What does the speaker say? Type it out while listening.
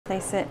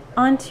place it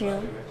onto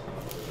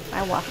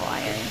my waffle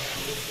iron.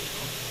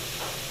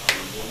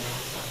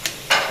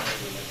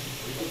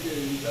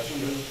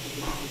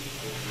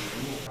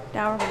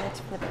 Now we're going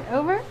to flip it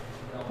over,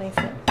 place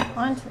it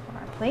onto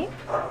our plate.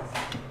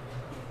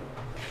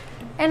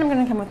 And I'm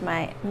going to come with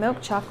my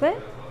milk chocolate.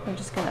 I'm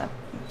just going to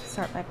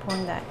start by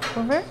pouring that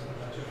over.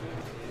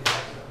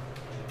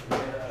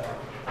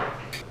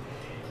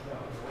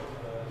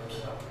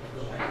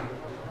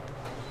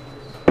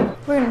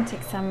 We're going to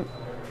take some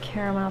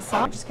caramel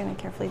salt. We're just going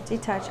to carefully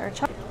detach our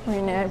chocolate. We're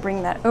going to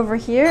bring that over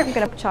here. I'm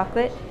going to put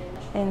chocolate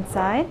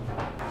inside.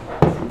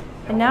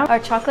 And now our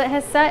chocolate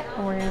has set,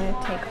 and we're going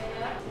to take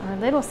our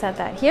lid. We'll set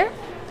that here.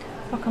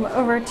 We'll come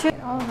over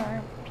to all of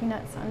our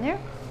peanuts on there.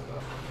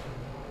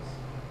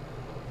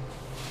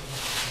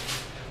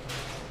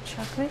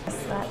 Chocolate,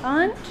 press that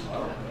on.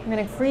 I'm going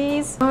to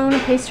freeze bone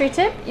pastry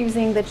tip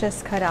using the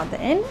just cut out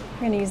the end. We're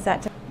going to use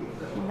that to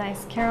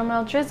nice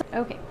caramel drizzle.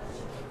 Okay.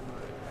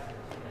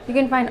 You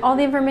can find all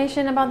the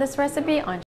information about this recipe on